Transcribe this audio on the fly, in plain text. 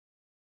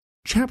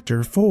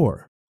Chapter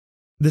 4.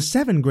 The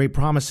 7 Great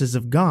Promises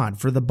of God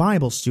for the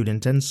Bible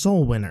Student and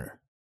Soul Winner.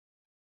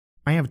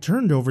 I have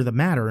turned over the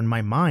matter in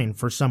my mind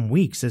for some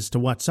weeks as to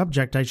what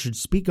subject I should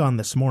speak on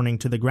this morning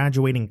to the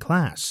graduating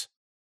class.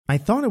 I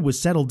thought it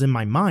was settled in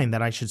my mind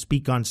that I should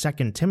speak on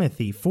 2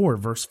 Timothy 4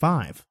 verse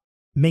 5.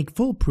 Make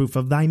full proof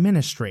of thy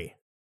ministry.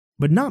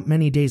 But not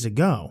many days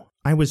ago,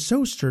 I was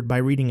so stirred by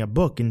reading a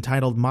book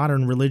entitled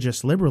Modern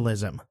Religious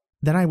Liberalism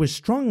that I was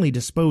strongly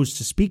disposed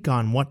to speak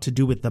on what to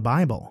do with the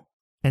Bible,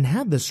 and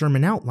had the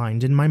sermon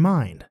outlined in my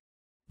mind.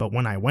 But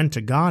when I went to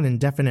God in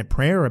definite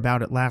prayer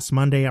about it last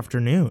Monday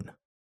afternoon,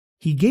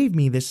 He gave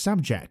me this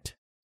subject,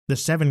 the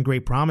 7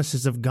 Great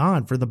Promises of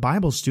God for the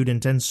Bible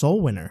Student and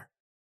Soul Winner.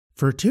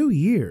 For 2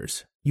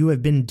 years, you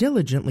have been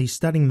diligently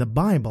studying the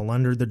Bible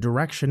under the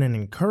direction and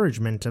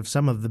encouragement of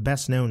some of the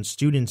best-known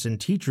students and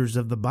teachers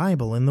of the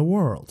Bible in the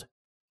world.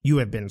 You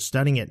have been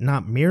studying it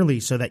not merely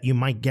so that you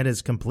might get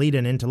as complete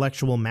an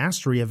intellectual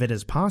mastery of it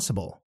as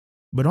possible,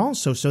 but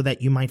also so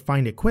that you might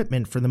find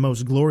equipment for the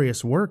most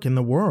glorious work in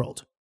the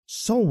world,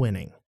 soul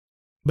winning.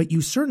 But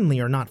you certainly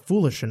are not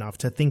foolish enough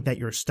to think that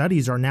your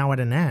studies are now at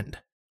an end.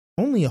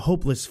 Only a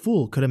hopeless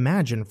fool could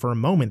imagine for a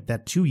moment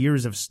that 2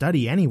 years of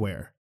study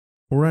anywhere,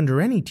 or under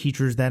any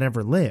teachers that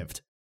ever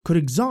lived, could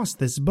exhaust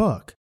this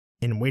book,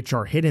 in which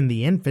are hidden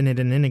the infinite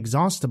and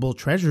inexhaustible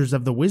treasures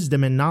of the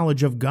wisdom and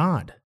knowledge of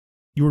God.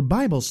 Your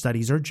Bible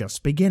studies are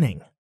just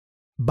beginning.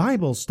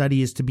 Bible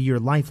study is to be your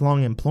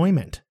lifelong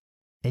employment,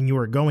 and you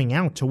are going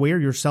out to wear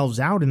yourselves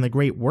out in the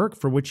great work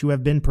for which you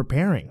have been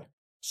preparing,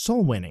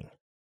 soul winning.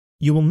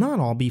 You will not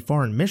all be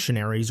foreign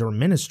missionaries or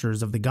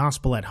ministers of the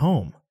gospel at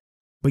home,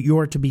 but you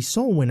are to be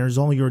soul winners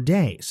all your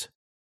days.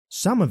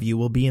 Some of you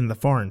will be in the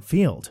foreign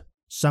field,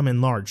 some in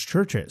large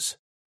churches,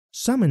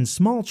 some in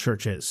small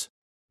churches,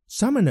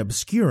 some in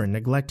obscure and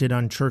neglected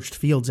unchurched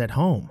fields at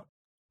home,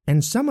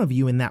 and some of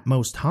you in that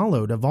most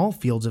hallowed of all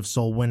fields of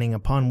soul winning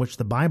upon which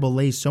the Bible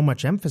lays so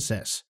much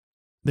emphasis,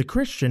 the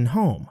Christian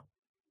home.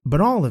 But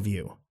all of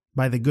you,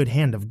 by the good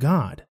hand of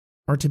God,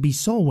 are to be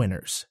soul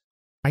winners.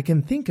 I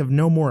can think of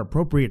no more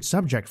appropriate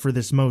subject for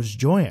this most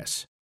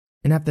joyous,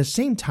 and at the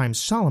same time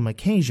solemn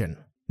occasion,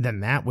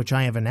 than that which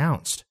I have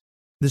announced,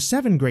 the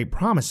 7 Great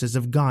Promises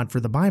of God for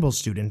the Bible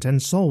Student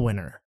and Soul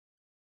Winner.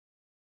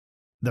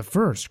 The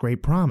first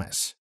great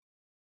promise.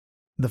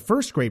 The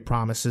first great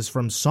promise is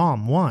from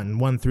Psalm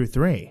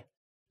 1:1-3.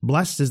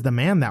 Blessed is the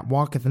man that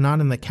walketh not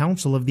in the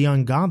counsel of the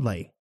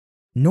ungodly,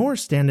 nor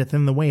standeth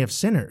in the way of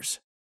sinners,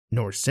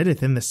 nor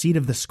sitteth in the seat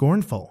of the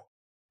scornful.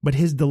 But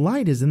his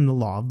delight is in the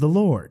law of the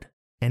Lord,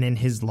 and in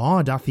his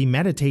law doth he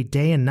meditate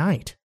day and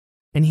night.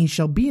 And he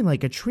shall be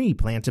like a tree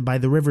planted by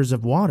the rivers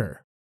of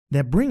water,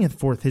 that bringeth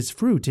forth his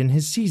fruit in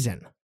his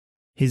season.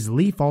 His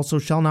leaf also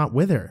shall not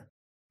wither,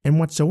 and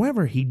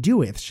whatsoever he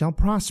doeth shall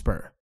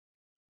prosper.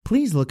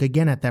 Please look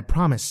again at that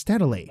promise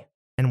steadily,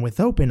 and with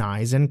open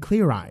eyes and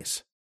clear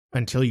eyes,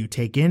 until you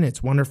take in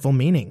its wonderful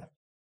meaning.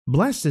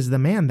 Blessed is the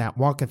man that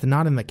walketh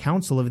not in the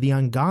counsel of the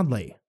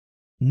ungodly,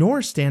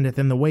 nor standeth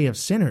in the way of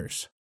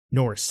sinners,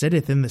 nor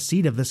sitteth in the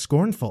seat of the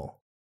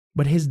scornful.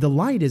 But his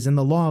delight is in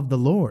the law of the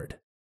Lord,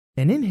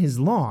 and in his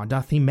law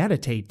doth he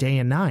meditate day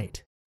and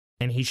night.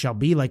 And he shall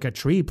be like a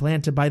tree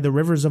planted by the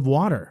rivers of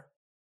water,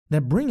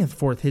 that bringeth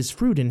forth his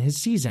fruit in his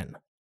season.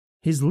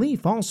 His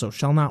leaf also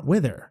shall not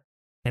wither,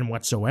 and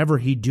whatsoever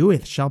he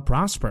doeth shall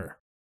prosper.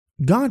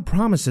 God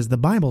promises the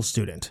Bible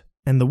student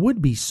and the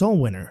would-be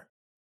soul winner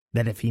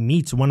that if he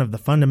meets one of the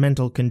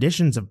fundamental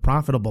conditions of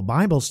profitable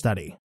Bible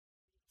study,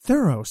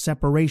 thorough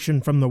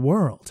separation from the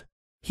world,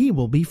 he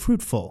will be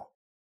fruitful.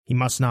 He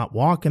must not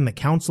walk in the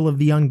counsel of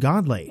the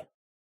ungodly,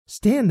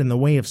 stand in the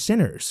way of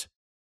sinners,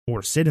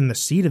 or sit in the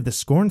seat of the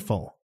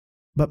scornful,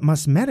 but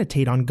must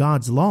meditate on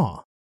God's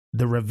law,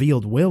 the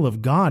revealed will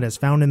of God as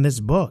found in this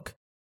book,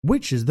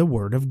 which is the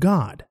Word of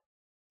God.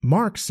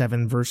 Mark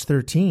 7 verse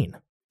 13,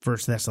 1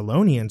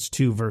 Thessalonians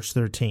 2 verse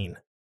 13.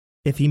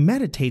 If he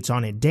meditates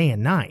on it day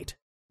and night,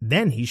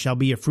 then he shall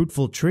be a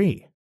fruitful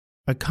tree,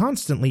 a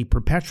constantly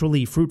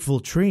perpetually fruitful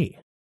tree,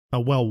 a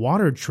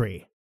well-watered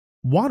tree,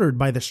 watered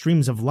by the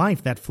streams of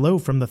life that flow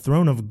from the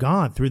throne of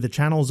God through the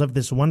channels of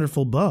this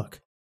wonderful book.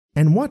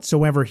 And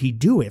whatsoever he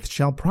doeth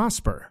shall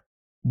prosper.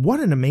 What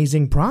an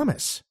amazing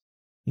promise!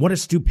 What a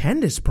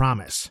stupendous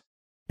promise!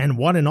 And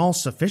what an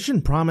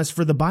all-sufficient promise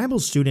for the Bible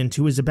student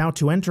who is about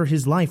to enter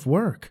his life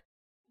work.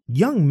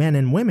 Young men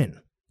and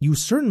women, you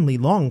certainly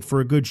long for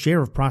a good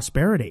share of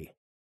prosperity.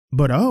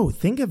 But oh,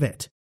 think of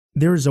it!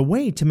 There is a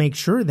way to make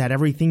sure that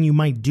everything you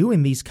might do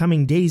in these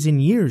coming days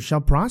and years shall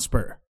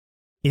prosper.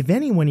 If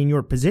anyone in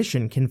your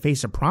position can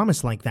face a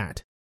promise like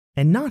that,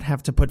 and not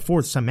have to put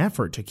forth some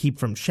effort to keep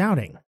from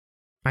shouting,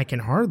 I can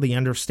hardly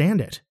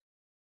understand it.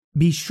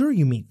 Be sure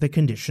you meet the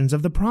conditions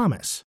of the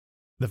promise.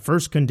 The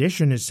first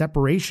condition is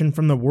separation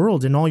from the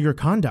world in all your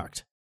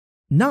conduct,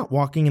 not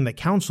walking in the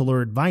counsel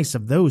or advice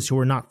of those who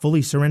are not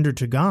fully surrendered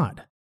to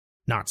God,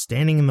 not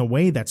standing in the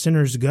way that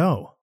sinners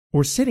go,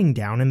 or sitting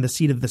down in the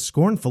seat of the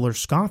scornful or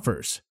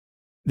scoffers.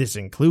 This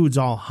includes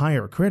all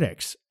higher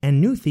critics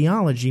and new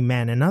theology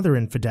men and other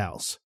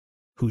infidels.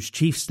 whose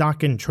chief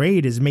stock in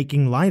trade is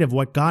making light of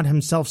what God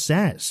himself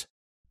says,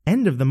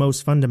 and of the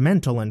most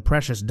fundamental and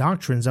precious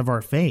doctrines of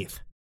our faith.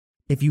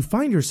 If you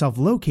find yourself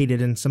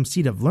located in some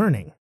seat of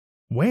learning,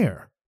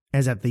 where,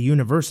 as at the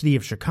University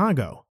of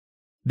Chicago,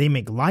 they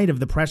make light of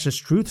the precious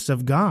truths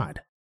of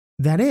God,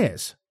 that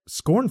is,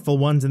 scornful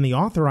ones in the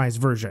Authorized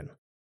Version,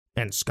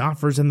 and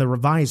scoffers in the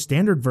Revised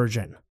Standard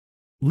Version,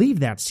 leave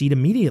that seat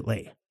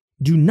immediately.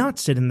 Do not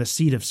sit in the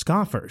seat of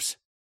scoffers.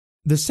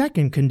 The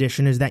second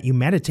condition is that you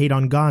meditate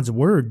on God's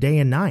Word day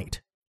and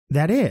night.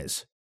 That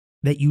is,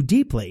 that you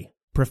deeply,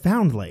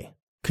 profoundly,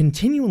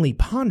 continually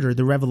ponder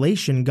the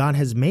revelation God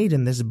has made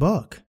in this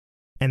book,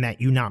 and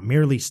that you not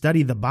merely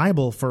study the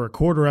Bible for a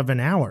quarter of an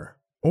hour,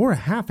 or a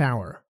half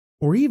hour,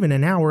 or even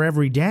an hour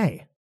every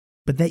day,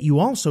 but that you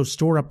also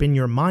store up in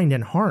your mind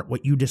and heart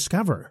what you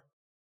discover,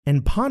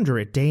 and ponder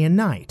it day and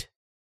night.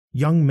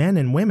 Young men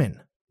and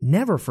women,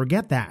 never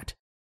forget that.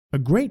 A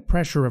great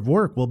pressure of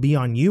work will be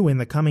on you in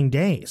the coming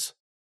days,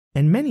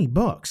 and many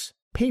books,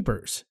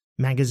 papers,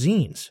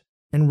 magazines,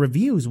 and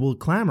reviews will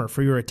clamor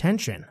for your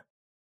attention.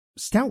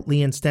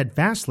 Stoutly and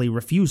steadfastly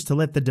refuse to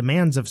let the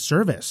demands of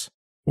service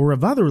or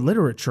of other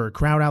literature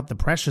crowd out the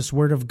precious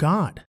Word of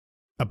God,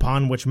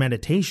 upon which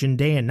meditation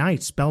day and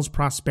night spells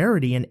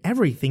prosperity in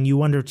everything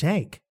you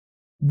undertake.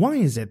 Why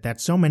is it that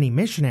so many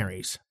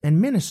missionaries and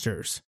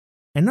ministers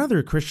and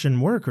other Christian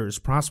workers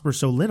prosper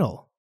so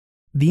little?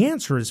 The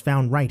answer is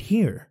found right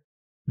here.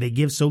 They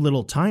give so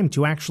little time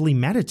to actually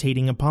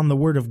meditating upon the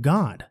Word of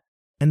God,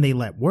 and they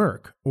let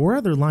work or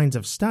other lines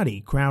of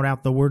study crowd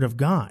out the Word of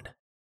God,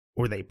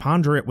 or they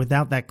ponder it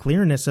without that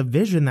clearness of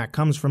vision that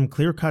comes from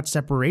clear-cut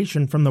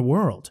separation from the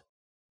world,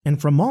 and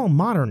from all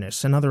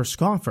modernists and other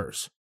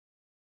scoffers.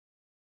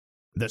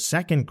 The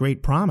second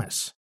great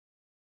promise.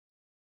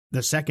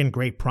 The second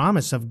great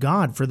promise of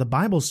God for the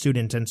Bible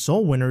student and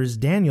soul winner is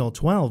Daniel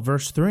 12,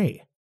 verse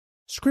 3.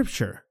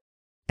 Scripture,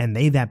 "And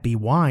they that be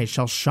wise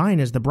shall shine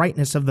as the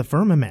brightness of the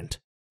firmament,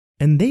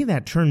 and they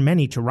that turn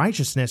many to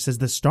righteousness as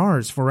the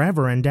stars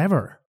forever and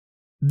ever."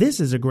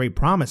 This is a great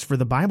promise for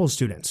the Bible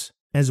students,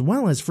 as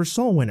well as for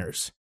soul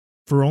winners,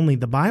 for only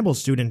the Bible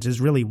student is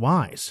really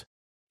wise.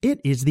 It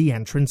is the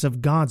entrance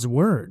of God's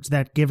words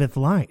that giveth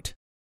light,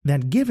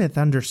 that giveth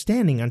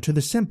understanding unto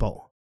the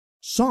simple.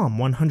 Psalm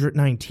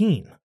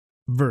 119,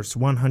 verse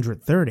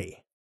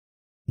 130.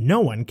 No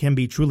one can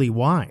be truly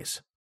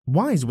wise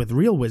with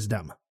real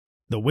wisdom,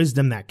 the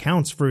wisdom that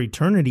counts for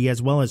eternity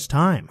as well as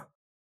time,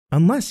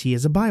 unless he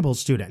is a Bible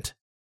student.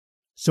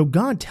 So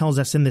God tells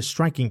us in this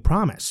striking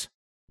promise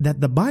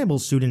that the Bible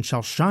student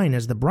shall shine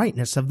as the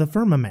brightness of the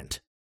firmament,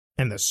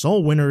 and the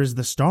soul winner is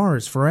the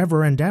stars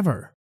forever and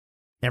ever.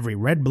 Every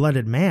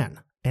red-blooded man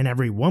and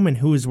every woman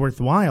who is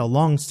worthwhile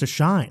longs to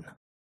shine.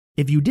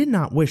 If you did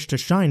not wish to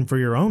shine for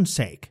your own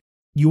sake,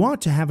 you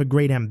ought to have a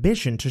great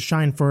ambition to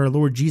shine for our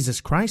Lord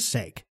Jesus Christ's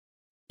sake.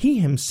 He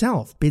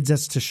himself bids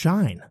us to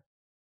shine.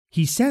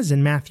 He says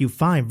in Matthew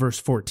 5, verse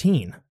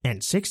 14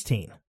 and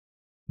 16,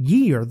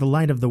 "Ye are the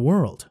light of the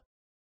world.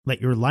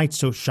 Let your light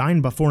so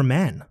shine before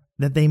men,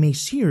 that they may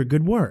see your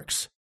good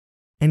works,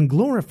 and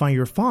glorify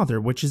your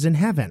Father which is in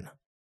heaven."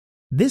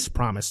 This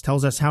promise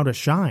tells us how to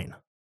shine,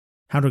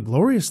 how to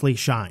gloriously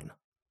shine,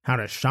 how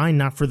to shine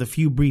not for the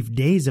few brief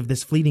days of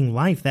this fleeting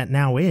life that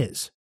now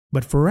is,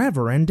 but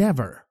forever and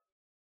ever.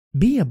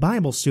 Be a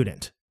Bible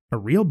student, a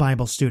real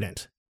Bible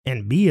student,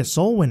 and be a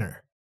soul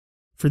winner.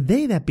 For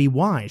they that be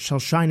wise shall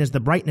shine as the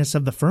brightness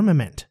of the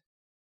firmament,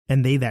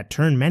 and they that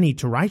turn many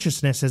to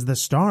righteousness as the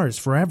stars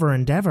forever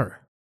and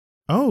ever.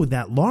 Oh,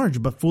 that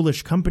large but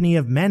foolish company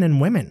of men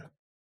and women,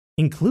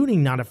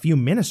 including not a few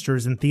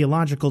ministers and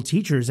theological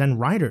teachers and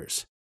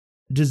writers,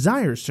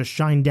 desires to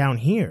shine down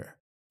here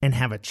and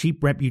have a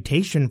cheap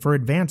reputation for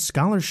advanced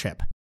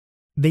scholarship.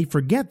 They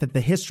forget that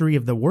the history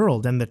of the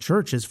world and the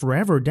church is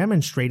forever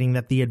demonstrating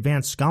that the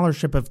advanced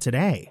scholarship of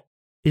today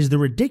is the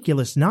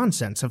ridiculous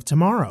nonsense of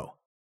tomorrow.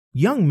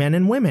 Young men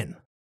and women,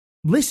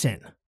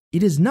 listen,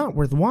 it is not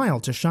worthwhile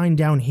to shine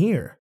down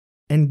here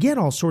and get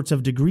all sorts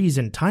of degrees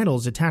and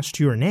titles attached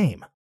to your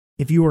name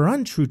if you are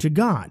untrue to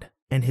God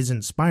and His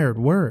inspired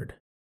word.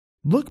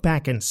 Look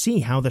back and see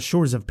how the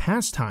shores of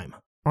past time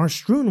are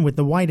strewn with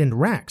the whitened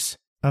wrecks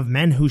of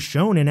men who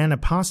shone in an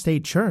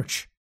apostate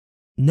church.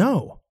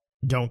 No,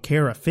 don't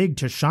care a fig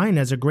to shine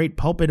as a great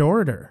pulpit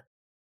orator,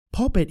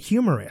 pulpit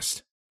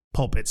humorist,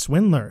 pulpit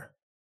swindler,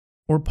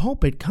 or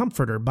pulpit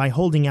comforter by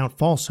holding out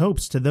false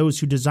hopes to those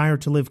who desire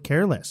to live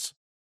careless,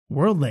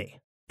 worldly,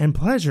 and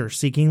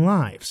pleasure-seeking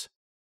lives.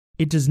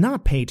 It does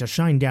not pay to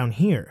shine down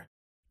here,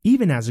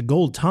 even as a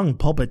gold-tongued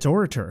pulpit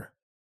orator.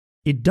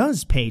 It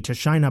does pay to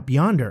shine up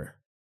yonder,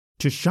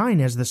 to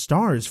shine as the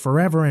stars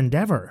forever and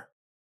ever.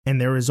 And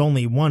there is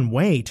only one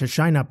way to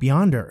shine up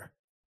yonder,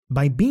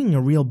 by being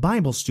a real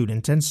Bible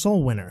student and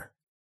soul winner.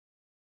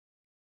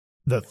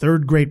 The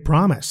third great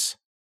promise.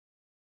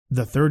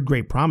 The third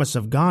great promise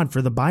of God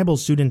for the Bible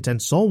student and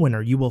soul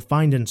winner you will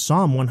find in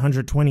Psalm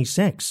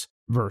 126,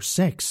 verse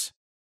 6.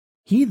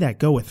 "He that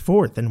goeth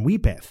forth and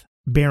weepeth,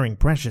 bearing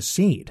precious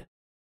seed,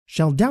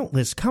 shall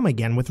doubtless come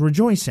again with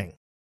rejoicing,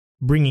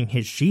 bringing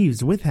his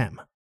sheaves with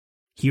him.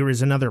 Here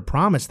is another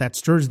promise that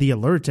stirs the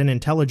alert and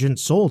intelligent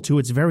soul to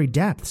its very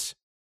depths.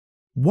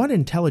 What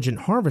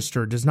intelligent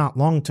harvester does not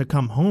long to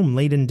come home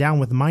laden down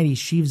with mighty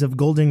sheaves of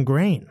golden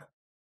grain?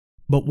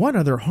 But what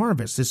other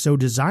harvest is so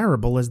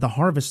desirable as the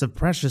harvest of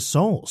precious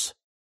souls?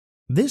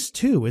 This,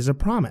 too, is a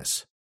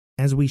promise,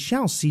 as we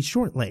shall see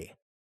shortly,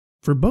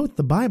 for both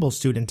the Bible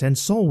student and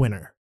soul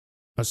winner.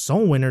 A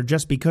soul winner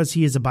just because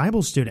he is a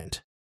Bible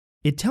student.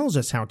 It tells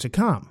us how to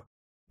come,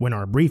 when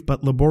our brief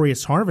but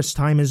laborious harvest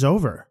time is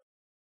over,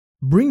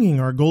 bringing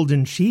our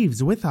golden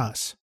sheaves with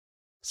us.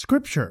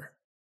 Scripture: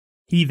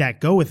 He that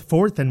goeth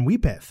forth and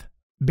weepeth,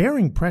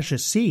 bearing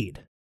precious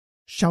seed,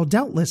 shall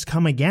doubtless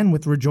come again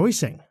with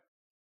rejoicing,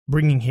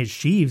 bringing his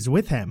sheaves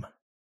with him.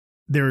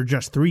 There are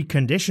just 3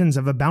 conditions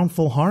of a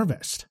bountiful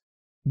harvest: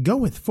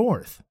 goeth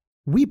forth,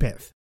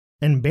 weepeth,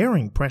 and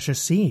bearing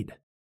precious seed.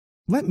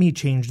 Let me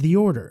change the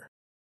order.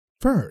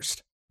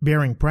 First,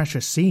 bearing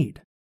precious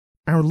seed.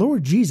 Our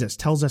Lord Jesus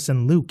tells us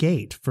in Luke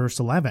 8,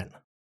 verse 11,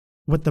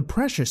 what the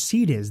precious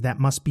seed is that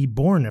must be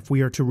born if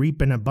we are to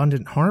reap an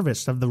abundant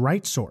harvest of the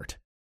right sort.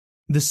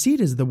 The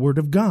seed is the Word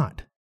of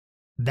God.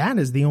 That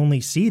is the only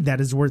seed that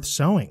is worth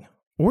sowing,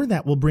 or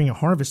that will bring a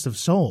harvest of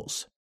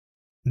souls.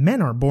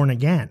 Men are born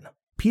again,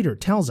 Peter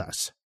tells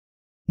us,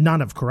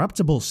 not of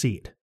corruptible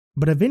seed,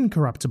 but of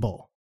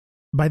incorruptible,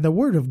 by the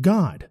Word of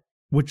God,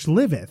 which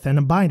liveth and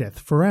abideth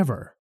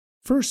forever.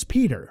 1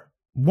 Peter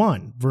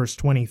 1, verse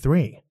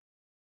 23.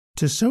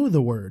 To sow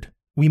the Word,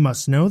 we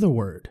must know the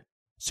Word,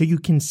 so you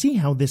can see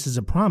how this is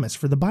a promise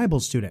for the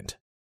Bible student,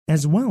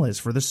 as well as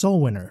for the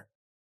soul winner.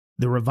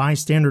 The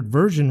Revised Standard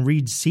Version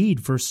reads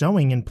seed for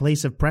sowing in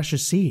place of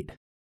precious seed.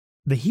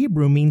 The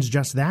Hebrew means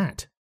just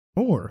that,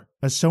 or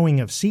a sowing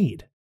of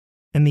seed.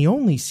 And the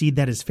only seed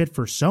that is fit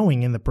for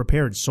sowing in the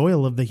prepared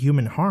soil of the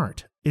human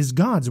heart is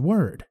God's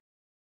Word.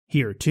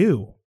 Here,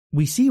 too,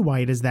 we see why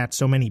it is that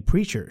so many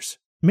preachers,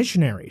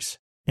 missionaries,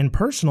 and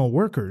personal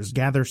workers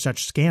gather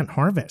such scant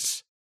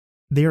harvests.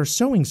 They are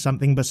sowing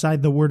something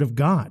beside the Word of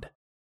God.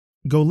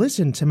 Go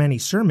listen to many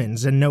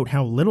sermons and note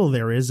how little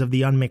there is of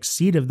the unmixed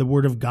seed of the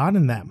Word of God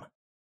in them.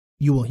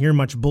 You will hear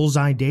much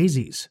bullseye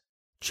daisies,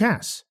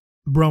 chess,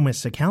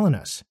 bromus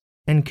sacchalinus,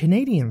 and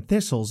Canadian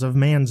thistles of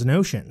man's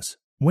notions,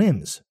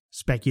 whims,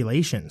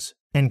 speculations,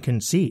 and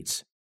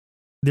conceits.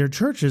 Their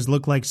churches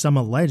look like some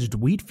alleged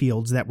wheat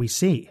fields that we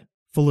see,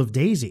 full of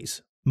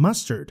daisies,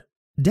 mustard,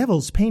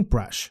 devil's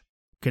paintbrush,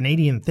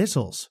 Canadian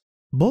thistles,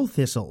 bull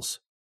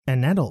thistles,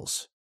 and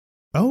nettles.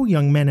 Oh,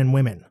 young men and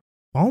women,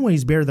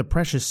 always bear the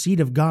precious seed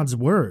of God's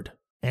Word,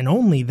 and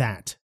only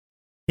that.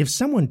 If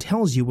someone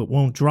tells you it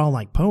won't draw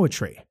like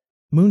poetry,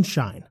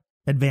 moonshine,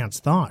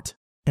 advanced thought,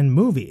 and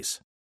movies,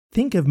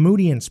 think of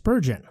Moody and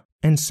Spurgeon,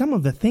 and some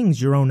of the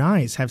things your own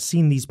eyes have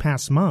seen these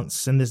past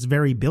months in this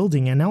very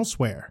building and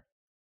elsewhere.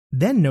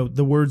 Then note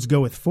the words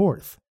goeth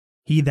forth.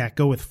 He that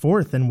goeth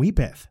forth and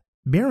weepeth,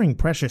 bearing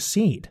precious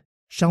seed,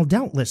 shall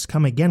doubtless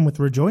come again with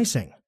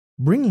rejoicing,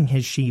 bringing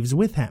his sheaves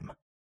with him.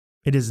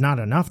 It is not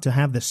enough to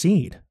have the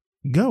seed.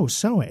 Go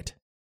sow it.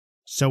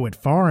 Sow it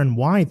far and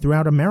wide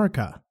throughout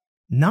America,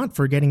 not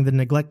forgetting the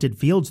neglected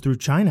fields through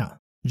China,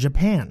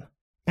 Japan,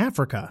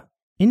 Africa,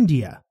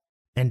 India,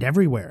 and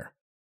everywhere.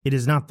 It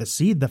is not the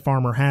seed the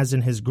farmer has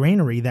in his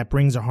granary that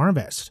brings a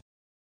harvest,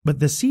 but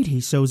the seed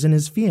he sows in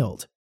his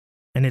field.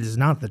 And it is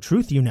not the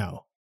truth you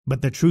know,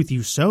 but the truth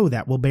you sow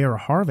that will bear a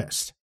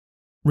harvest.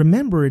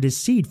 Remember, it is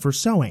seed for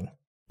sowing,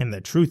 and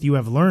the truth you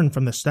have learned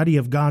from the study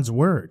of God's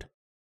Word,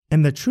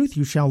 and the truth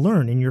you shall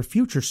learn in your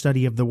future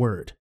study of the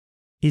Word,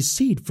 is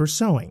seed for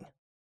sowing.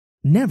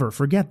 Never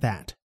forget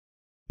that.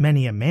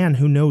 Many a man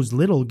who knows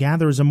little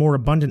gathers a more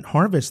abundant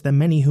harvest than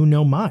many who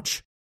know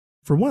much,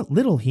 for what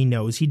little he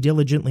knows he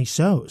diligently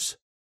sows.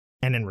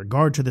 And in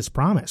regard to this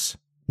promise,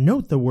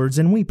 note the words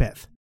and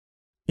weepeth.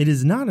 It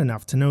is not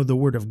enough to know the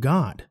Word of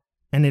God,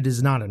 and it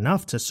is not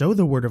enough to sow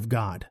the Word of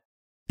God.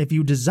 If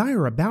you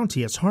desire a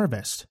bounteous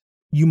harvest,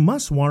 you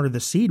must water the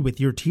seed with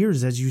your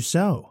tears as you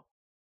sow.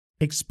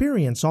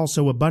 Experience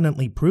also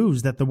abundantly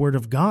proves that the Word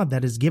of God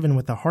that is given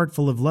with a heart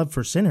full of love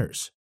for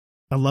sinners,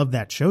 a love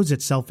that shows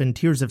itself in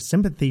tears of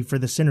sympathy for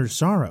the sinner's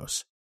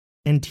sorrows,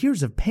 and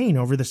tears of pain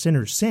over the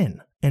sinner's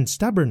sin and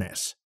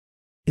stubbornness,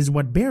 is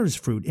what bears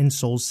fruit in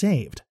souls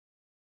saved.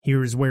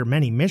 Here is where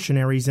many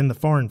missionaries in the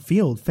foreign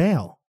field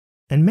fail,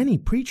 and many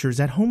preachers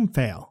at home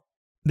fail.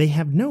 They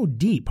have no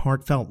deep,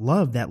 heartfelt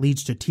love that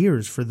leads to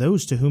tears for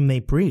those to whom they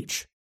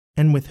preach,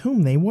 and with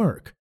whom they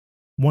work.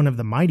 One of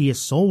the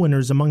mightiest soul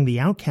winners among the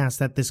outcasts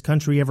that this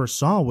country ever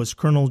saw was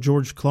Colonel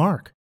George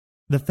Clark,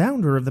 the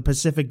founder of the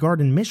Pacific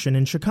Garden Mission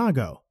in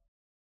Chicago.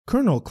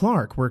 Colonel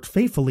Clark worked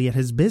faithfully at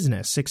his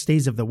business 6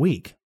 days of the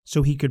week,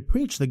 so he could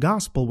preach the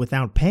gospel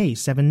without pay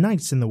 7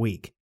 nights in the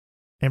week.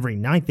 Every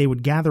night they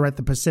would gather at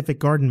the Pacific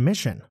Garden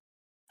Mission,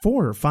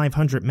 400 or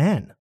 500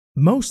 men,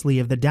 mostly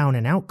of the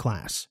down-and-out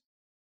class.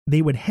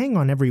 They would hang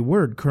on every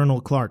word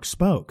Colonel Clark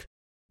spoke,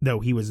 though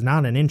he was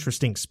not an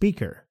interesting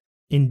speaker.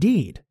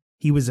 Indeed,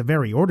 he was a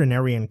very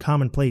ordinary and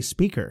commonplace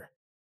speaker.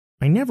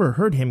 I never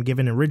heard him give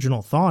an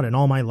original thought in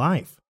all my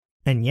life,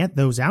 and yet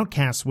those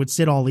outcasts would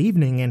sit all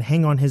evening and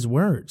hang on his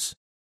words.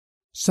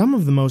 Some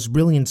of the most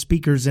brilliant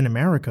speakers in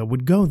America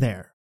would go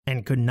there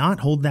and could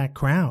not hold that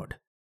crowd,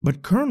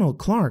 but Colonel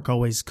Clark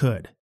always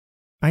could.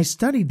 I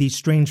studied these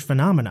strange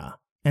phenomena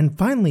and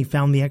finally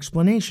found the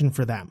explanation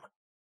for them.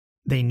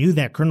 They knew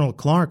that Colonel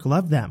Clark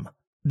loved them,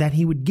 that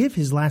he would give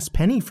his last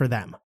penny for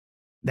them,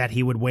 that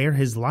he would wear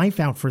his life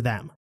out for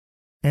them,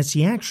 as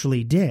he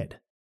actually did.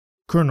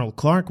 Colonel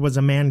Clark was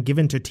a man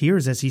given to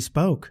tears as he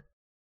spoke.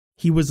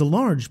 He was a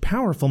large,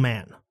 powerful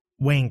man,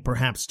 weighing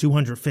perhaps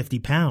 250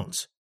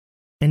 pounds,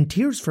 and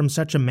tears from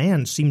such a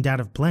man seemed out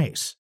of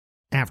place.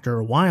 After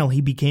a while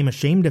he became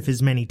ashamed of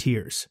his many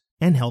tears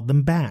and held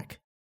them back.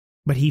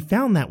 But he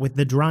found that with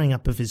the drying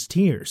up of his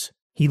tears,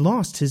 he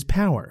lost his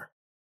power.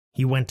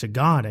 He went to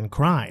God and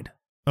cried,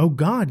 "Oh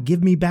God,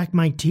 give me back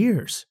my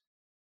tears."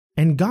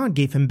 And God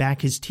gave him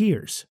back his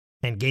tears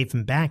and gave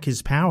him back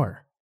his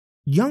power.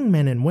 Young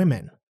men and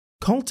women,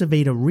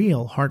 cultivate a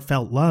real,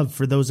 heartfelt love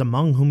for those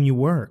among whom you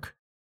work.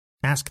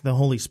 Ask the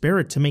Holy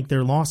Spirit to make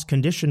their lost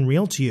condition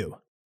real to you,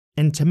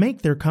 and to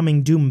make their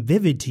coming doom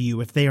vivid to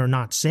you if they are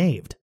not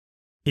saved.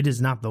 It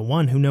is not the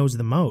one who knows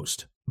the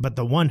most, but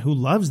the one who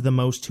loves the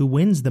most who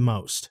wins the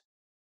most.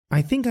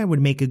 I think I would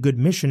make a good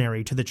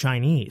missionary to the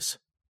Chinese,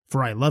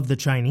 for I love the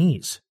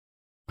Chinese.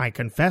 I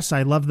confess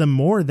I love them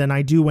more than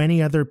I do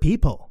any other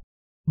people.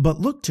 But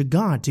look to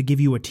God to give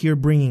you a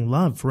tear-bringing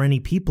love for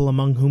any people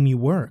among whom you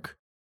work.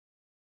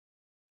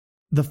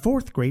 The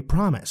fourth great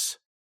promise.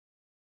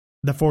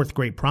 The fourth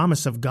great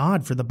promise of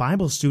God for the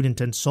Bible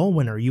student and soul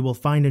winner you will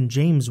find in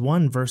James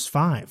 1 verse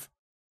 5.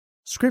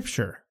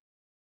 Scripture: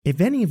 "If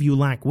any of you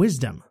lack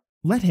wisdom,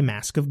 let him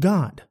ask of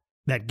God,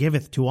 that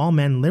giveth to all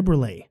men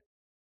liberally,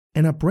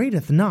 and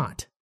upbraideth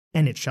not,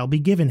 and it shall be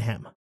given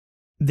him."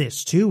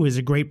 This, too, is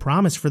a great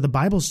promise for the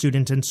Bible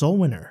student and soul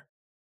winner.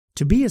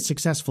 To be a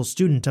successful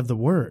student of the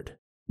Word,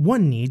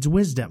 one needs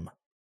wisdom,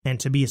 and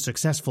to be a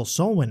successful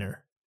soul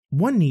winner,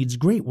 one needs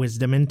great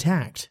wisdom and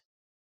tact.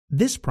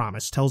 This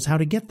promise tells how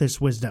to get this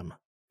wisdom.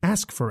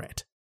 Ask for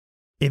it.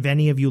 "If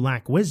any of you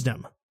lack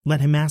wisdom,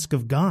 let him ask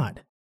of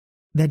God,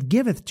 that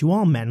giveth to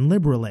all men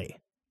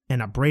liberally,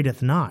 and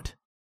upbraideth not,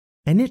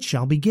 and it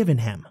shall be given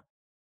him."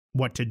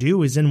 What to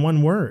do is in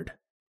one word: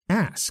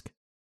 ask.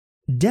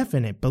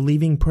 Definite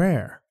believing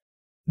prayer.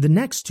 The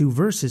next two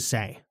verses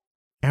say,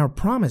 our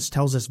promise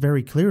tells us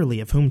very clearly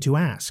of whom to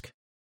ask.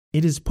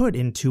 It is put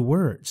in two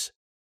words: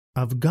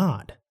 of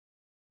God.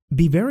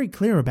 Be very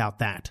clear about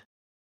that.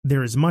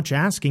 There is much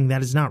asking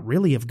that is not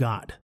really of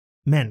God.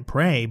 Men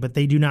pray, but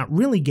they do not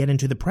really get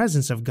into the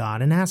presence of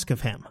God and ask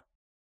of Him.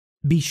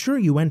 Be sure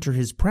you enter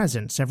His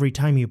presence every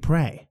time you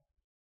pray.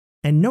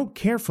 And note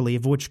carefully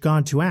of which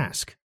God to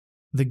ask: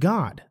 the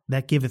God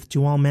that giveth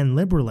to all men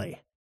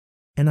liberally,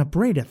 and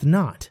upbraideth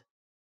not.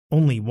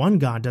 Only one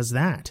God does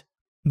that: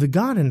 the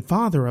God and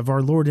Father of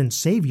our Lord and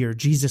Savior,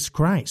 Jesus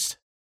Christ.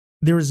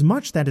 There is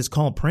much that is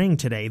called praying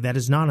today that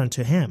is not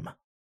unto Him.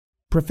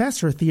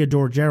 Professor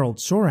Theodore Gerald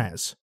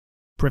Soares,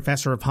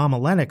 professor of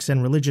homiletics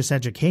and religious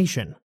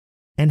education,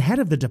 and head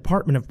of the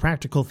Department of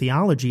Practical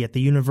Theology at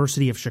the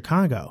University of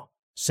Chicago,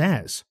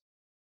 says,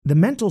 the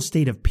mental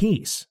state of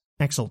peace,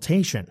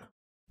 exultation,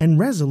 and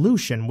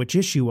resolution which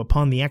issue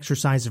upon the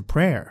exercise of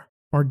prayer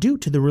are due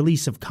to the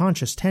release of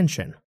conscious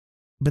tension.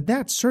 But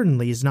that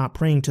certainly is not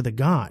praying to the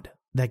God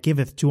that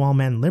giveth to all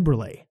men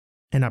liberally,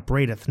 and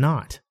upbraideth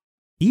not,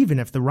 even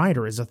if the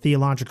writer is a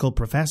theological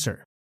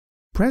professor.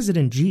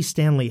 President G.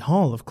 Stanley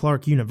Hall of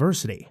Clark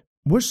University,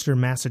 Worcester,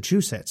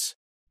 Massachusetts,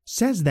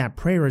 says that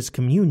prayer is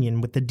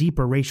communion with the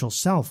deeper racial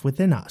self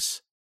within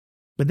us.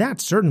 But that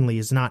certainly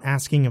is not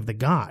asking of the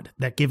God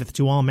that giveth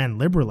to all men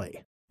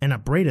liberally, and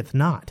upbraideth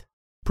not.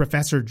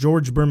 Professor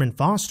George Berman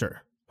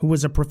Foster, who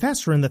was a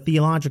professor in the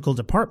theological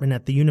department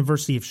at the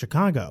University of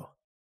Chicago,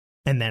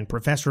 and then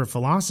professor of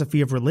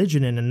philosophy of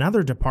religion in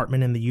another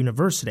department in the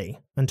university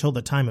until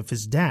the time of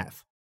his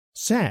death,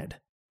 said,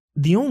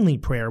 the only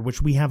prayer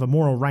which we have a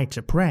moral right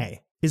to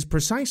pray is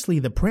precisely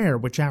the prayer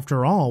which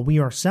after all we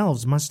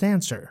ourselves must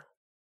answer.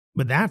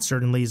 But that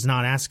certainly is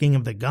not asking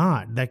of the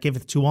God that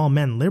giveth to all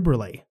men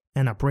liberally,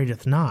 and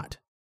upbraideth not.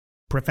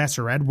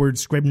 Professor Edward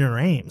Scribner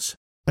Ames,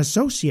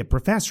 associate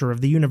professor of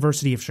the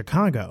University of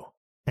Chicago,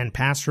 and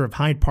pastor of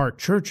Hyde Park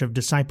Church of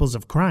Disciples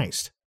of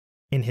Christ,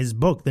 in his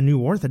book The New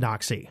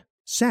Orthodoxy,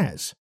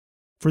 says,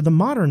 for the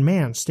modern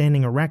man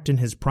standing erect in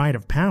his pride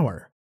of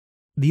power,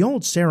 the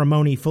old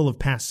ceremony full of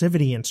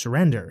passivity and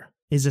surrender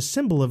is a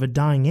symbol of a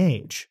dying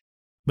age.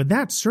 But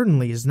that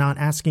certainly is not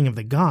asking of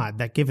the God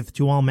that giveth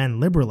to all men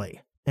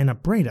liberally, and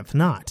upbraideth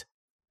not.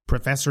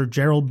 Professor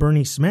Gerald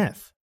Burney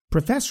Smith,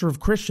 professor of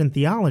Christian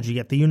theology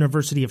at the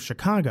University of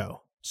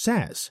Chicago,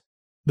 says,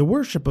 the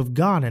worship of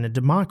God in a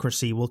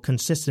democracy will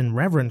consist in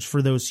reverence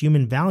for those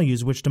human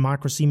values which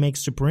democracy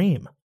makes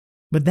supreme.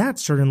 But that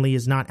certainly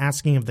is not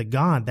asking of the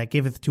God that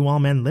giveth to all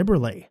men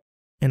liberally,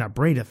 and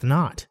upbraideth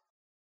not.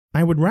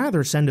 I would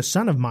rather send a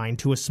son of mine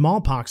to a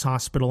smallpox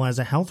hospital as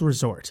a health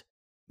resort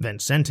than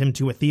send him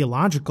to a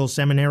theological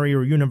seminary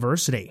or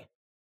university,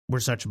 where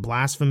such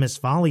blasphemous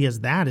folly as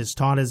that is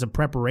taught as a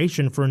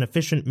preparation for an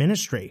efficient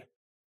ministry,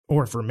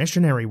 or for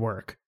missionary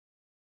work.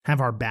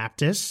 Have our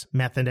Baptists,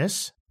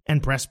 Methodists,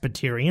 and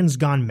Presbyterians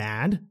gone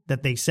mad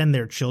that they send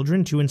their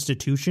children to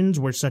institutions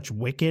where such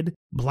wicked,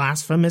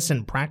 blasphemous,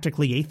 and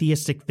practically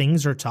atheistic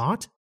things are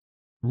taught?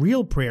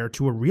 Real prayer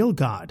to a real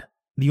God,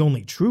 the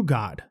only true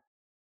God,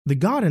 the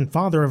God and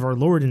Father of our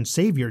Lord and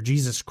Savior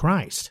Jesus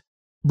Christ,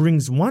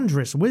 brings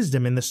wondrous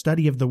wisdom in the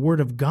study of the Word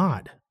of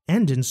God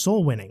and in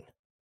soul winning.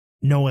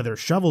 No other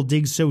shovel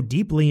digs so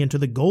deeply into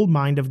the gold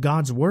mine of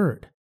God's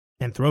Word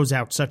and throws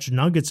out such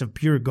nuggets of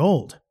pure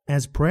gold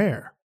as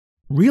prayer.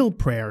 Real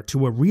prayer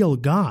to a real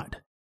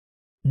God.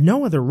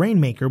 No other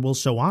rainmaker will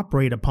so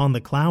operate upon the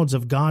clouds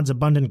of God's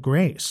abundant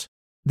grace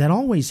that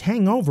always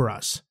hang over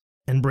us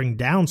and bring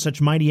down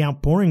such mighty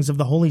outpourings of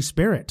the Holy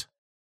Spirit,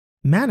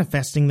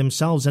 manifesting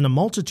themselves in a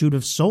multitude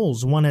of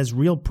souls won as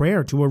real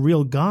prayer to a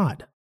real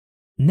God.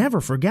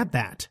 Never forget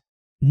that.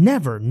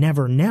 Never,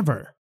 never,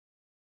 never.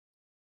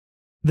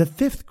 The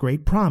fifth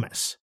great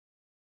promise.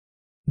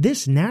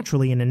 This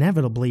naturally and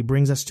inevitably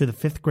brings us to the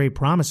fifth great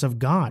promise of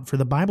God for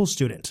the Bible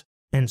student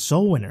and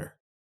soul winner.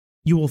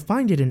 You will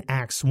find it in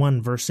Acts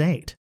 1 verse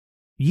 8.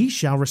 Ye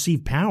shall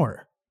receive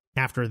power.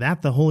 After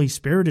that the Holy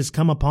Spirit is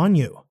come upon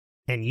you,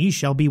 and ye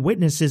shall be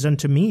witnesses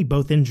unto me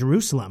both in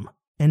Jerusalem,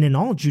 and in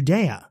all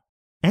Judea,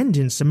 and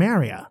in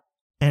Samaria,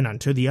 and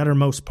unto the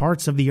uttermost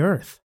parts of the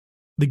earth.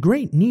 The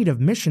great need of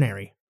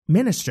missionary,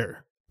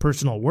 minister,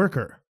 personal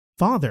worker,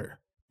 father,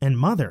 and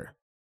mother,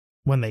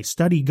 when they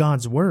study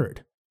God's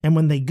Word, and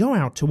when they go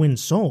out to win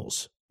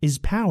souls, is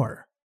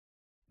power.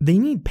 They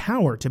need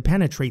power to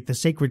penetrate the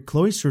sacred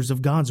cloisters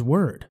of God's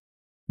Word,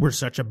 where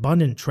such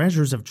abundant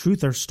treasures of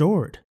truth are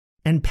stored,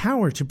 and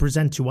power to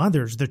present to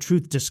others the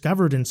truth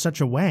discovered in such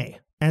a way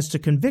as to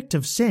convict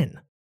of sin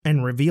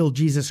and reveal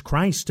Jesus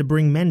Christ to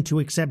bring men to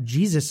accept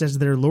Jesus as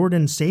their Lord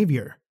and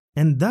Savior,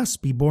 and thus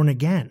be born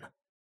again.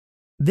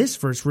 This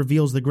verse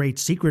reveals the great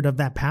secret of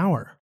that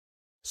power.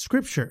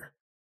 Scripture,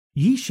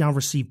 ye shall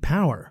receive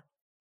power.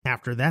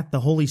 After that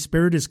the Holy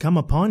Spirit is come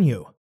upon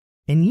you,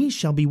 and ye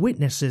shall be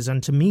witnesses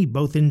unto me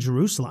both in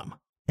Jerusalem,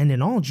 and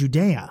in all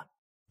Judea,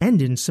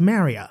 and in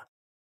Samaria,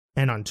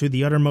 and unto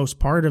the uttermost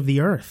part of the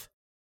earth.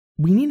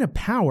 We need a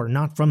power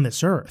not from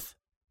this earth,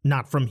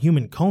 not from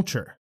human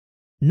culture,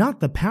 not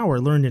the power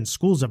learned in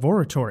schools of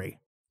oratory,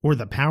 or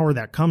the power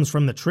that comes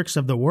from the tricks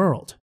of the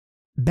world,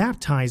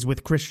 baptized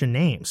with Christian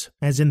names,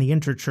 as in the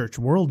interchurch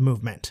world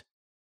movement.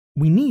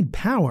 We need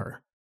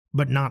power,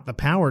 but not the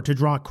power to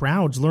draw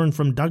crowds learned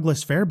from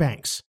Douglas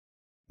Fairbanks,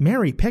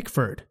 Mary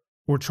Pickford,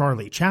 or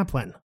Charlie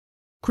Chaplin,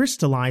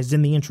 crystallized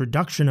in the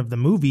introduction of the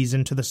movies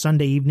into the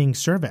Sunday evening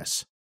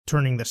service,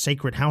 turning the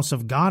sacred house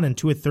of God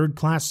into a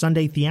third-class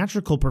Sunday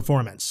theatrical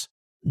performance.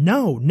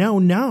 No, no,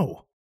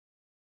 no!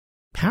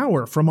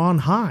 Power from on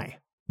high,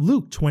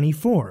 Luke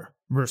 24,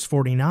 verse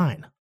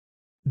 49.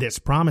 This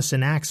promise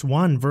in Acts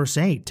 1, verse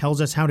 8 tells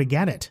us how to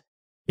get it.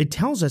 It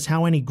tells us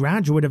how any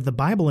graduate of the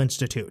Bible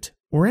Institute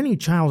or any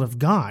child of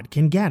God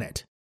can get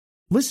it.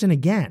 Listen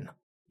again.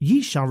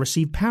 Ye shall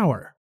receive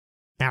power.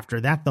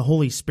 After that the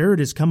Holy Spirit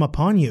is come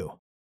upon you,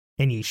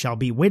 and ye shall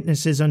be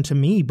witnesses unto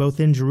me both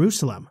in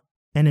Jerusalem,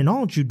 and in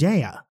all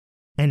Judea,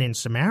 and in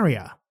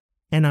Samaria,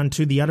 and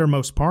unto the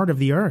uttermost part of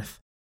the earth.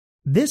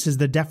 This is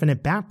the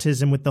definite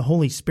baptism with the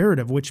Holy Spirit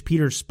of which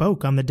Peter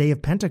spoke on the day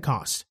of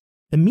Pentecost,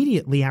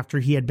 immediately after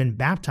he had been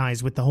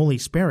baptized with the Holy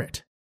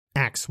Spirit.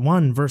 Acts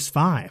 1 verse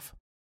 5.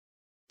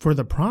 For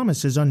the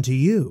promise is unto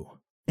you,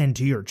 and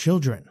to your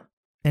children,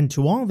 and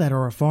to all that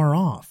are afar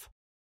off,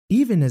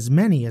 even as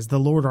many as the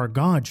Lord our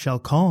God shall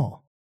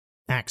call.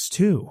 Acts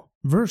 2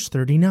 verse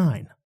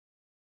 39.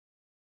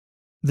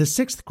 The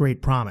sixth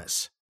great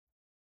promise.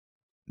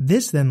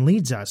 This then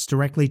leads us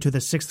directly to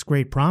the sixth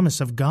great promise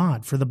of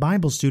God for the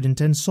Bible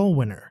student and soul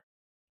winner.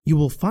 You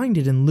will find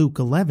it in Luke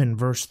 11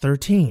 verse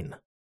 13.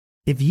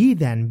 If ye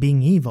then,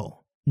 being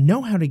evil,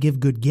 know how to give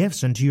good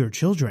gifts unto your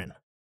children,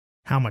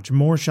 how much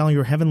more shall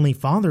your heavenly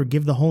Father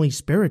give the Holy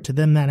Spirit to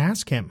them that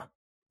ask him?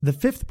 The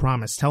fifth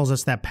promise tells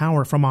us that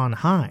power from on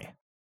high,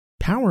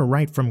 power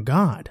right from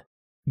God,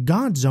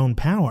 God's own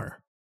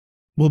power,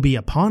 will be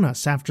upon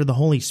us after the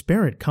Holy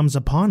Spirit comes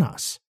upon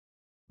us.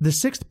 The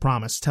sixth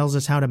promise tells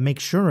us how to make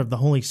sure of the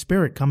Holy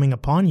Spirit coming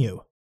upon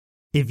you.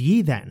 If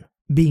ye then,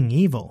 being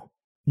evil,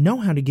 know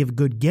how to give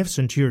good gifts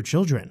unto your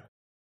children,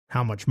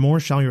 how much more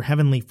shall your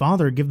heavenly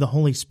Father give the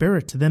Holy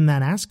Spirit to them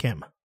that ask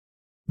him?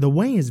 The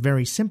way is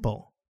very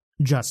simple.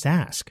 Just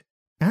ask.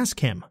 Ask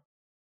him.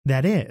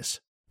 That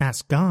is,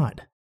 ask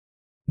God.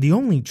 The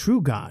only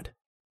true God,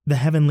 the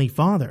Heavenly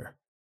Father.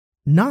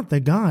 Not the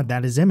God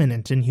that is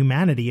immanent in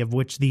humanity of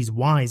which these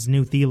wise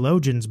new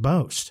theologians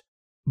boast,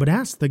 but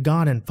ask the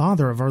God and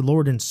Father of our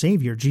Lord and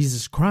Savior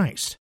Jesus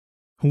Christ,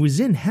 who is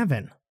in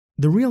heaven,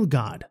 the real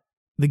God,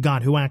 the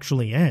God who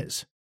actually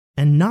is,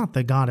 and not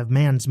the God of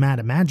man's mad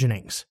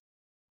imaginings.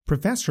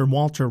 Professor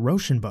Walter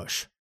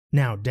Rauschenbusch,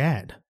 now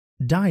dead,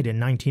 died in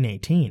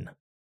 1918,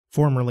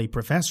 formerly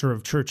professor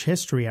of church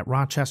history at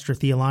Rochester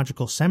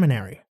Theological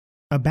Seminary,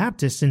 a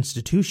Baptist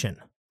institution,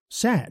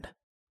 said,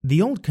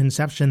 "The old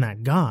conception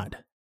that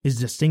God is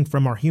distinct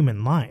from our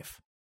human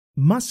life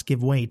must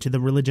give way to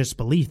the religious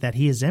belief that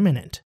he is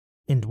immanent,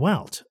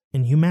 indwelt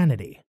in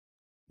humanity.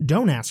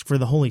 Don't ask for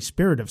the Holy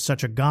Spirit of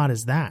such a God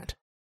as that.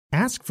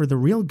 Ask for the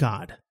real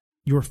God,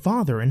 your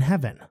Father in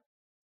heaven.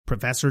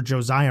 Professor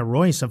Josiah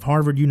Royce of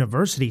Harvard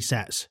University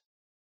says,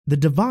 "The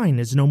divine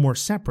is no more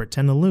separate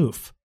and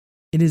aloof.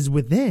 It is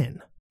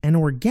within and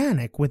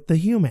organic with the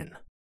human."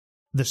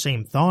 The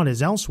same thought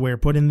is elsewhere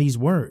put in these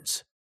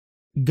words.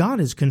 God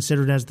is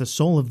considered as the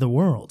soul of the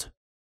world,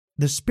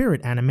 the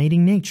spirit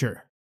animating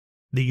nature,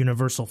 the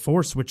universal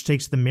force which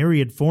takes the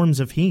myriad forms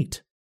of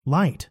heat,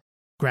 light,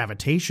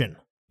 gravitation,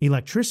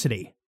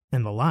 electricity,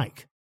 and the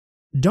like.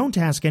 Don't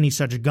ask any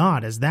such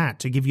God as that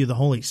to give you the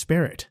Holy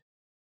Spirit.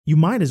 You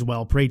might as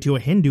well pray to a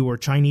Hindu or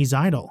Chinese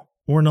idol,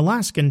 or an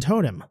Alaskan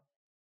totem.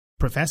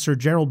 Professor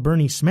Gerald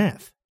Burney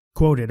Smith,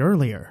 quoted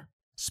earlier,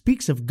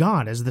 speaks of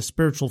God as the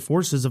spiritual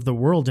forces of the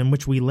world in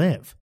which we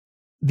live,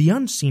 the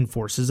unseen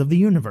forces of the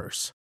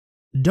universe.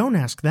 Don't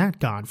ask that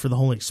God for the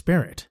Holy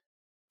Spirit.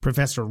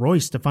 Professor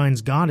Royce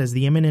defines God as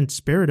the immanent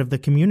spirit of the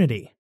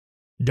community.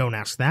 Don't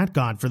ask that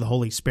God for the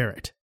Holy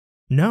Spirit.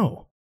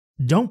 No,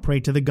 don't pray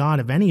to the God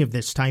of any of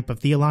this type of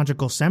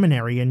theological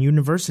seminary and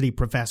university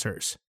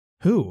professors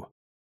who,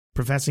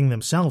 professing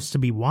themselves to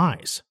be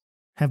wise,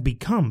 have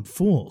become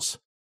fools.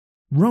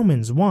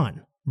 Romans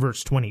 1,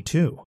 verse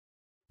 22.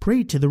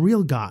 Pray to the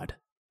real God,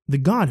 the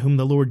God whom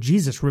the Lord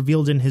Jesus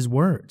revealed in his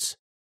words,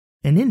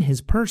 and in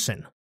his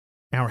person,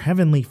 our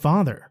Heavenly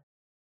Father,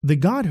 the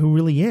God who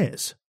really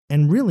is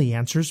and really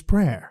answers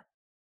prayer.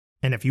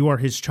 And if you are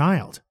his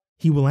child,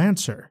 he will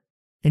answer,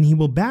 and he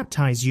will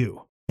baptize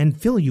you and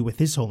fill you with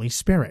his Holy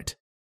Spirit.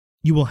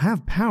 You will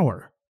have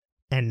power,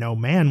 and no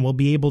man will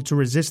be able to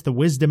resist the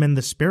wisdom and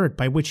the spirit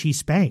by which he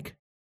spake.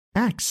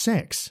 Acts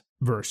 6,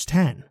 verse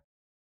 10.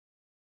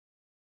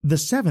 The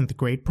seventh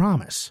great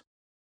promise.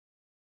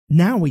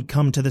 Now we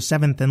come to the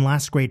seventh and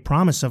last great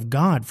promise of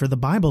God for the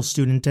Bible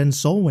student and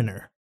soul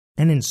winner,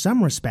 and in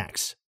some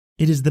respects,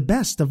 it is the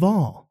best of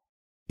all.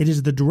 It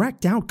is the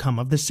direct outcome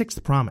of the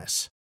sixth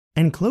promise,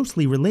 and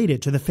closely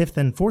related to the fifth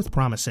and fourth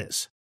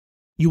promises.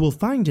 You will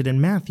find it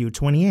in Matthew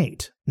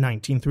 28,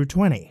 19 through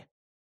 20.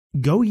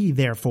 Go ye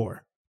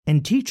therefore,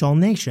 and teach all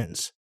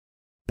nations,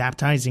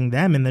 baptizing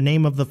them in the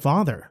name of the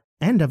Father,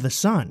 and of the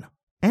Son,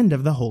 and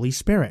of the Holy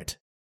Spirit,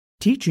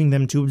 teaching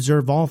them to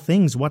observe all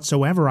things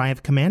whatsoever I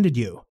have commanded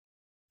you.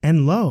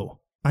 And lo,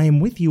 I am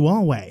with you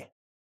alway,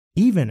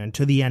 even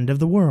unto the end of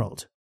the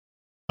world.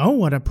 Oh,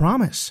 what a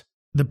promise!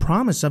 The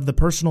promise of the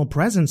personal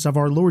presence of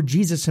our Lord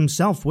Jesus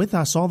himself with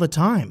us all the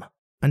time,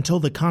 until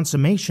the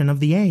consummation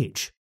of the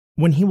age,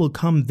 when he will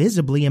come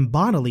visibly and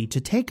bodily to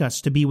take us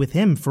to be with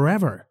him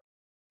forever.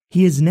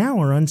 He is now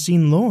our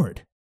unseen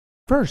Lord.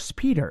 1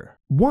 Peter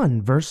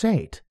 1 verse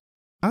 8.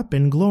 Up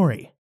in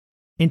glory,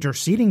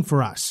 interceding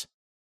for us.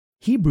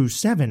 Hebrews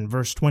 7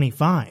 verse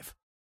 25.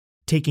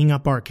 Taking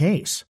up our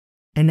case,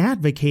 and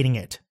advocating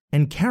it,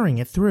 and carrying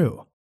it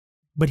through.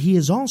 But he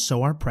is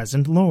also our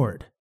present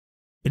Lord.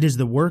 It is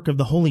the work of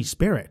the Holy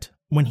Spirit,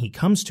 when he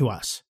comes to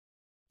us,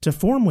 to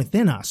form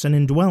within us an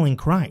indwelling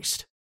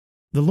Christ.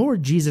 The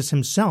Lord Jesus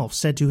himself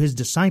said to his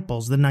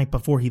disciples the night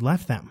before he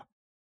left them,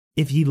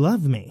 "If ye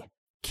love me,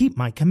 keep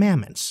my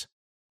commandments,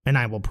 and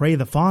I will pray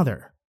the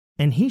Father,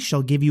 and he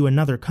shall give you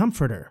another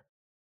Comforter,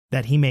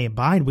 that he may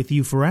abide with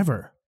you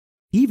forever,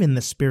 even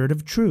the Spirit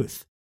of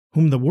truth,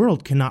 whom the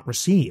world cannot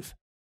receive,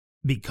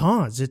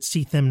 because it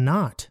seeth him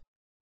not,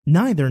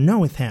 neither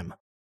knoweth him,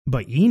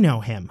 but ye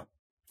know him,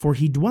 for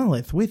he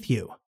dwelleth with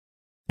you,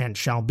 and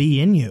shall be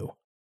in you.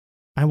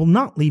 I will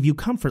not leave you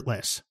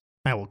comfortless,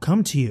 I will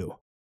come to you.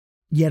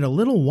 Yet a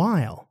little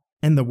while,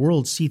 and the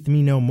world seeth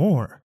me no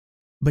more,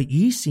 but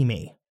ye see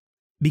me.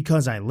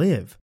 Because I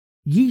live,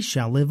 ye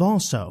shall live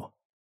also.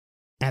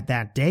 At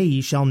that day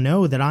ye shall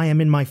know that I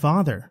am in my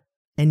Father,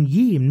 and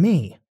ye in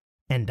me,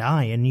 and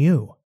I in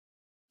you.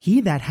 He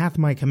that hath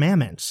my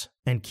commandments,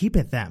 and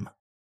keepeth them,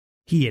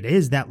 he it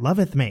is that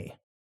loveth me,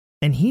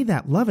 and he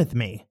that loveth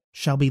me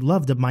shall be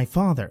loved of my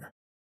Father,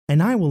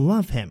 and I will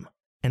love him,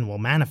 and will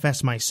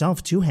manifest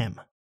myself to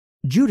him.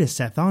 Judas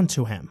saith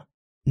unto him,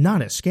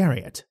 not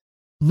Iscariot,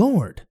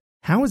 Lord,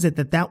 how is it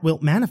that thou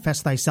wilt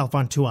manifest thyself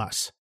unto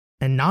us,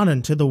 and not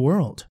unto the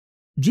world?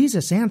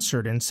 Jesus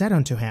answered and said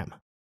unto him,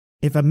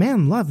 If a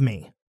man love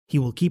me, he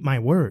will keep my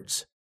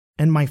words,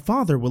 and my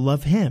Father will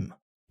love him,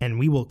 and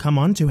we will come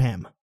unto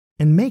him,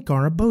 and make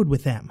our abode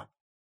with him.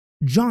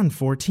 John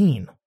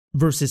 14,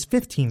 verses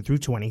 15 through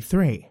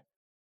 23.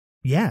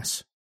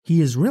 Yes, he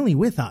is really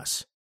with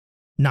us.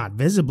 Not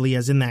visibly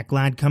as in that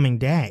glad coming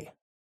day.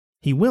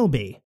 He will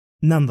be,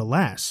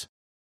 nonetheless,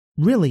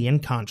 really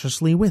and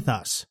consciously with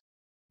us.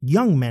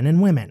 Young men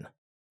and women,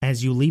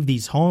 as you leave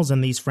these halls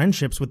and these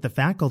friendships with the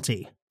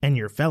faculty and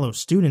your fellow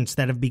students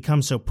that have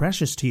become so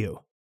precious to you,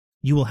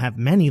 you will have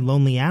many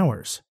lonely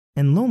hours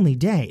and lonely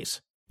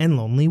days and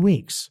lonely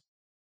weeks.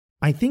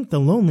 I think the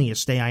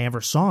loneliest day I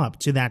ever saw up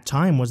to that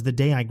time was the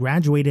day I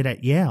graduated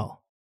at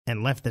Yale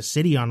and left the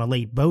city on a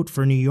late boat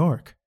for New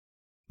York.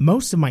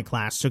 Most of my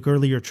class took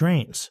earlier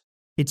trains.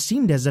 It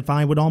seemed as if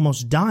I would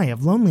almost die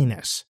of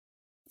loneliness.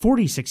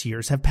 46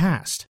 years have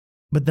passed,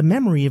 but the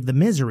memory of the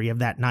misery of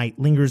that night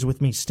lingers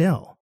with me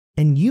still,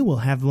 and you will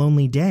have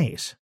lonely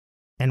days.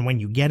 And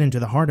when you get into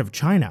the heart of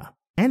China,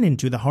 and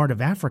into the heart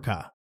of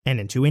Africa, and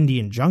into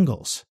Indian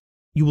jungles,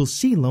 you will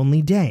see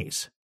lonely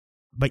days.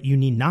 But you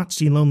need not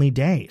see lonely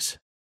days.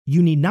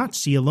 You need not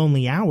see a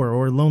lonely hour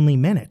or lonely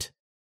minute.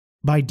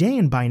 By day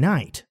and by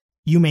night,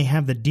 you may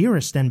have the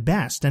dearest and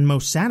best and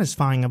most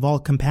satisfying of all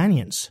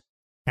companions,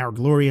 our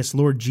glorious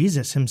Lord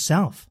Jesus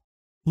himself.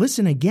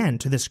 Listen again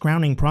to this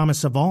crowning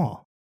promise of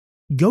all.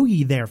 Go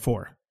ye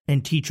therefore,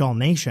 and teach all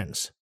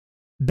nations,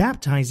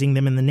 baptizing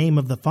them in the name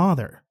of the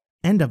Father,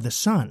 and of the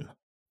Son,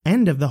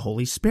 and of the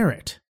Holy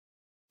Spirit,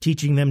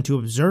 teaching them to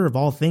observe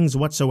all things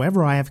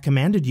whatsoever I have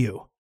commanded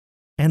you.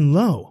 And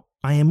lo,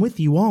 I am with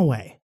you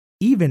alway,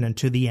 even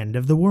unto the end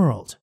of the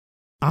world.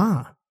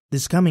 Ah,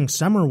 this coming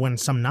summer when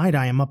some night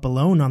I am up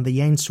alone on the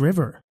Yangtze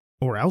River,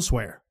 or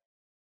elsewhere,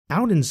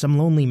 out in some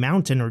lonely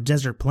mountain or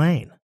desert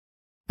plain.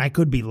 I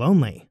could be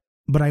lonely,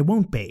 but I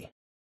won't be.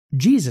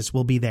 Jesus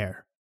will be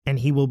there, and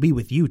he will be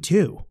with you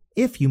too,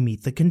 if you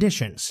meet the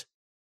conditions.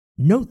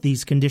 Note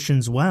these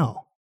conditions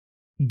well.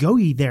 Go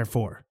ye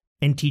therefore,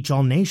 and teach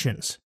all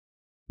nations,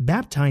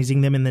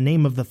 baptizing them in the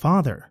name of the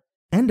Father,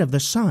 and of the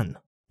Son,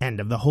 and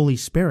of the Holy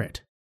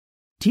Spirit,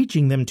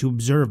 teaching them to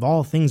observe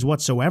all things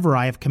whatsoever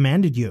I have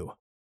commanded you.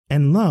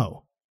 And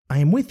lo, I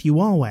am with you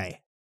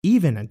alway,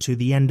 even unto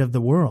the end of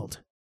the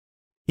world.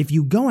 If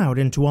you go out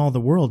into all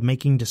the world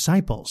making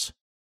disciples,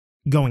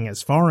 going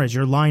as far as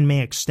your line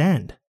may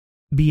extend,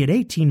 be it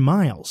 18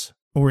 miles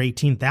or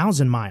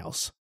 18,000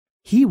 miles,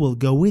 he will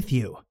go with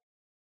you.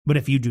 But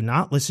if you do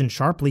not listen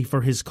sharply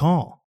for his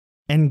call,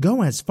 and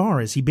go as far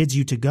as he bids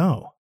you to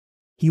go,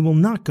 he will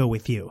not go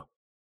with you.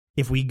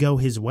 If we go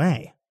his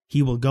way,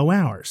 he will go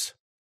ours.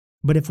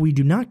 But if we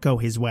do not go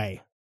his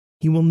way,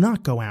 he will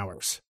not go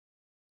ours.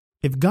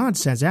 If God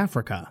says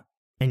Africa,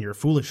 and your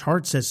foolish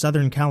heart says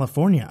Southern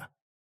California,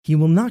 he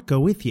will not go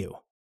with you.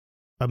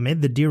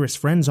 Amid the dearest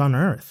friends on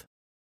earth,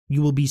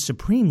 you will be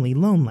supremely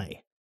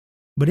lonely.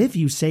 But if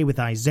you say with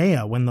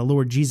Isaiah when the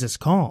Lord Jesus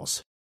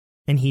calls,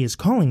 and he is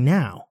calling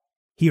now,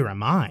 here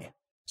am I,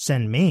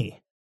 send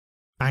me.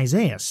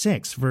 Isaiah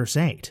 6 verse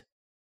 8.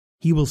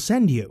 He will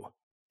send you,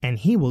 and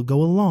he will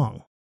go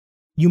along.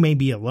 You may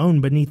be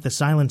alone beneath the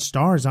silent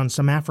stars on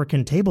some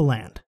African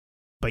tableland,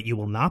 but you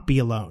will not be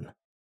alone.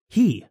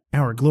 He,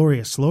 our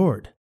glorious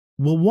Lord,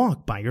 will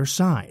walk by your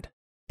side,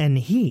 and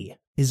he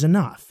is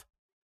enough,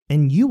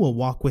 and you will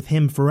walk with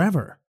him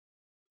forever.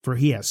 For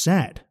he has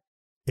said,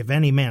 if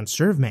any man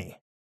serve me,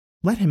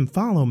 let him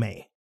follow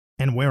me,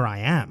 and where I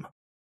am,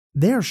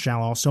 there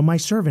shall also my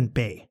servant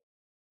be.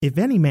 If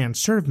any man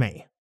serve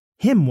me,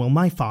 him will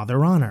my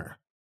Father honor.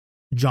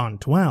 John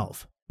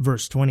 12,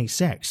 verse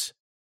 26.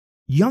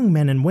 Young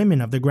men and women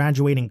of the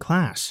graduating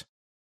class,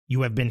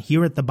 you have been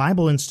here at the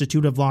Bible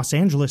Institute of Los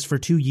Angeles for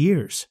 2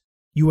 years.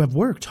 You have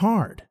worked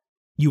hard.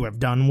 You have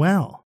done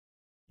well.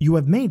 You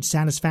have made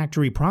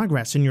satisfactory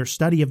progress in your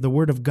study of the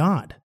Word of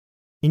God,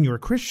 in your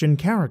Christian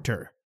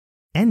character,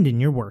 and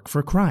in your work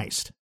for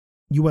Christ.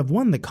 You have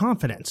won the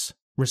confidence,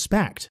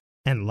 respect,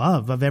 and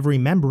love of every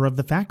member of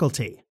the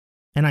faculty,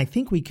 and I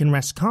think we can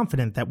rest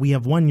confident that we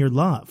have won your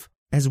love,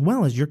 as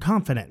well as your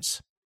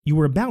confidence. You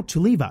are about to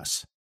leave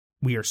us.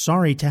 We are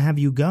sorry to have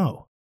you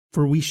go,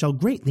 for we shall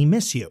greatly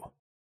miss you.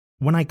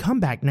 When I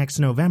come back next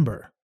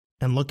November,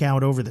 and look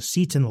out over the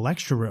seats in the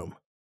lecture room,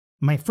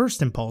 my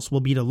first impulse will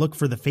be to look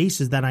for the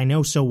faces that I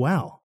know so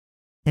well,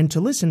 and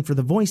to listen for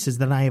the voices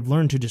that I have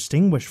learned to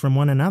distinguish from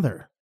one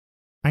another.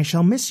 I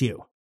shall miss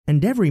you,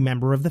 and every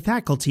member of the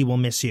faculty will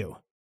miss you.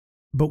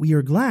 But we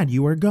are glad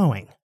you are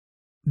going.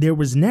 There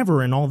was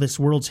never in all this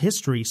world's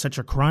history such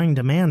a crying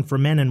demand for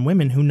men and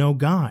women who know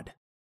God,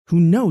 who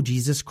know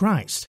Jesus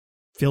Christ,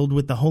 filled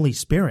with the Holy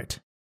Spirit,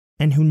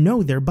 and who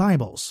know their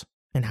Bibles,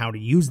 and how to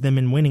use them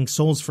in winning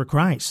souls for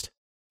Christ,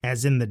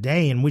 as in the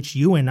day in which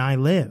you and I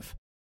live.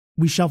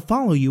 We shall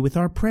follow you with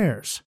our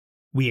prayers.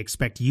 We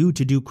expect you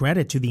to do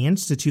credit to the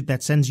Institute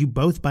that sends you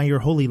both by your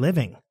holy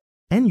living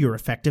and your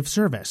effective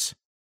service.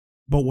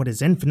 But what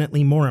is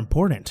infinitely more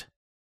important,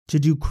 to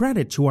do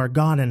credit to our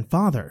God and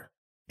Father,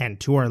 and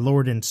to our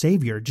Lord and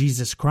Savior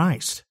Jesus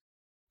Christ.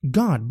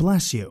 God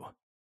bless you.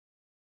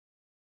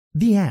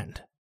 The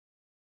end.